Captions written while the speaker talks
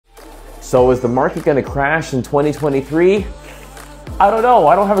So is the market going to crash in 2023? I don't know.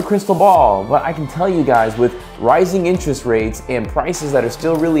 I don't have a crystal ball, but I can tell you guys, with rising interest rates and prices that are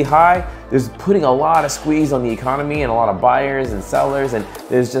still really high, there's putting a lot of squeeze on the economy and a lot of buyers and sellers, and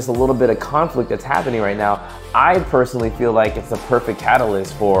there's just a little bit of conflict that's happening right now. I personally feel like it's a perfect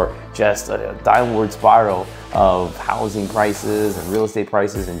catalyst for just a downward spiral of housing prices and real estate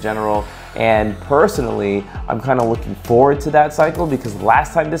prices in general. And personally, I'm kind of looking forward to that cycle, because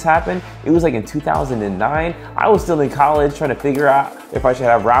last time this happened, it was like in 2009. I was still in college trying to figure out if I should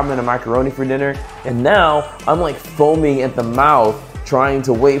have ramen and macaroni for dinner. And now I'm like foaming at the mouth, trying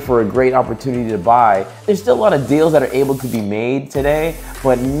to wait for a great opportunity to buy. There's still a lot of deals that are able to be made today,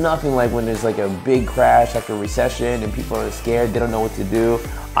 but nothing like when there's like a big crash, like a recession, and people are scared, they don't know what to do.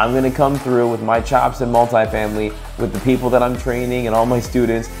 I'm gonna come through with my chops in multifamily, with the people that I'm training and all my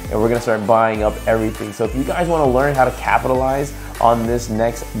students, and we're gonna start buying up everything. So if you guys wanna learn how to capitalize on this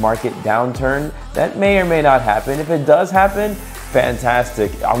next market downturn, that may or may not happen. If it does happen,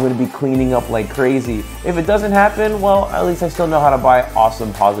 fantastic. I'm gonna be cleaning up like crazy. If it doesn't happen, well, at least I still know how to buy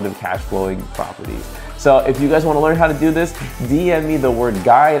awesome, positive cash flowing properties. So if you guys wanna learn how to do this, DM me the word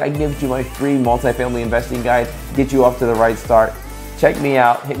guide. I can give you my free multifamily investing guide, get you off to the right start. Check me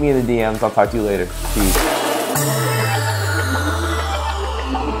out, hit me in the DMs. I'll talk to you later. Peace.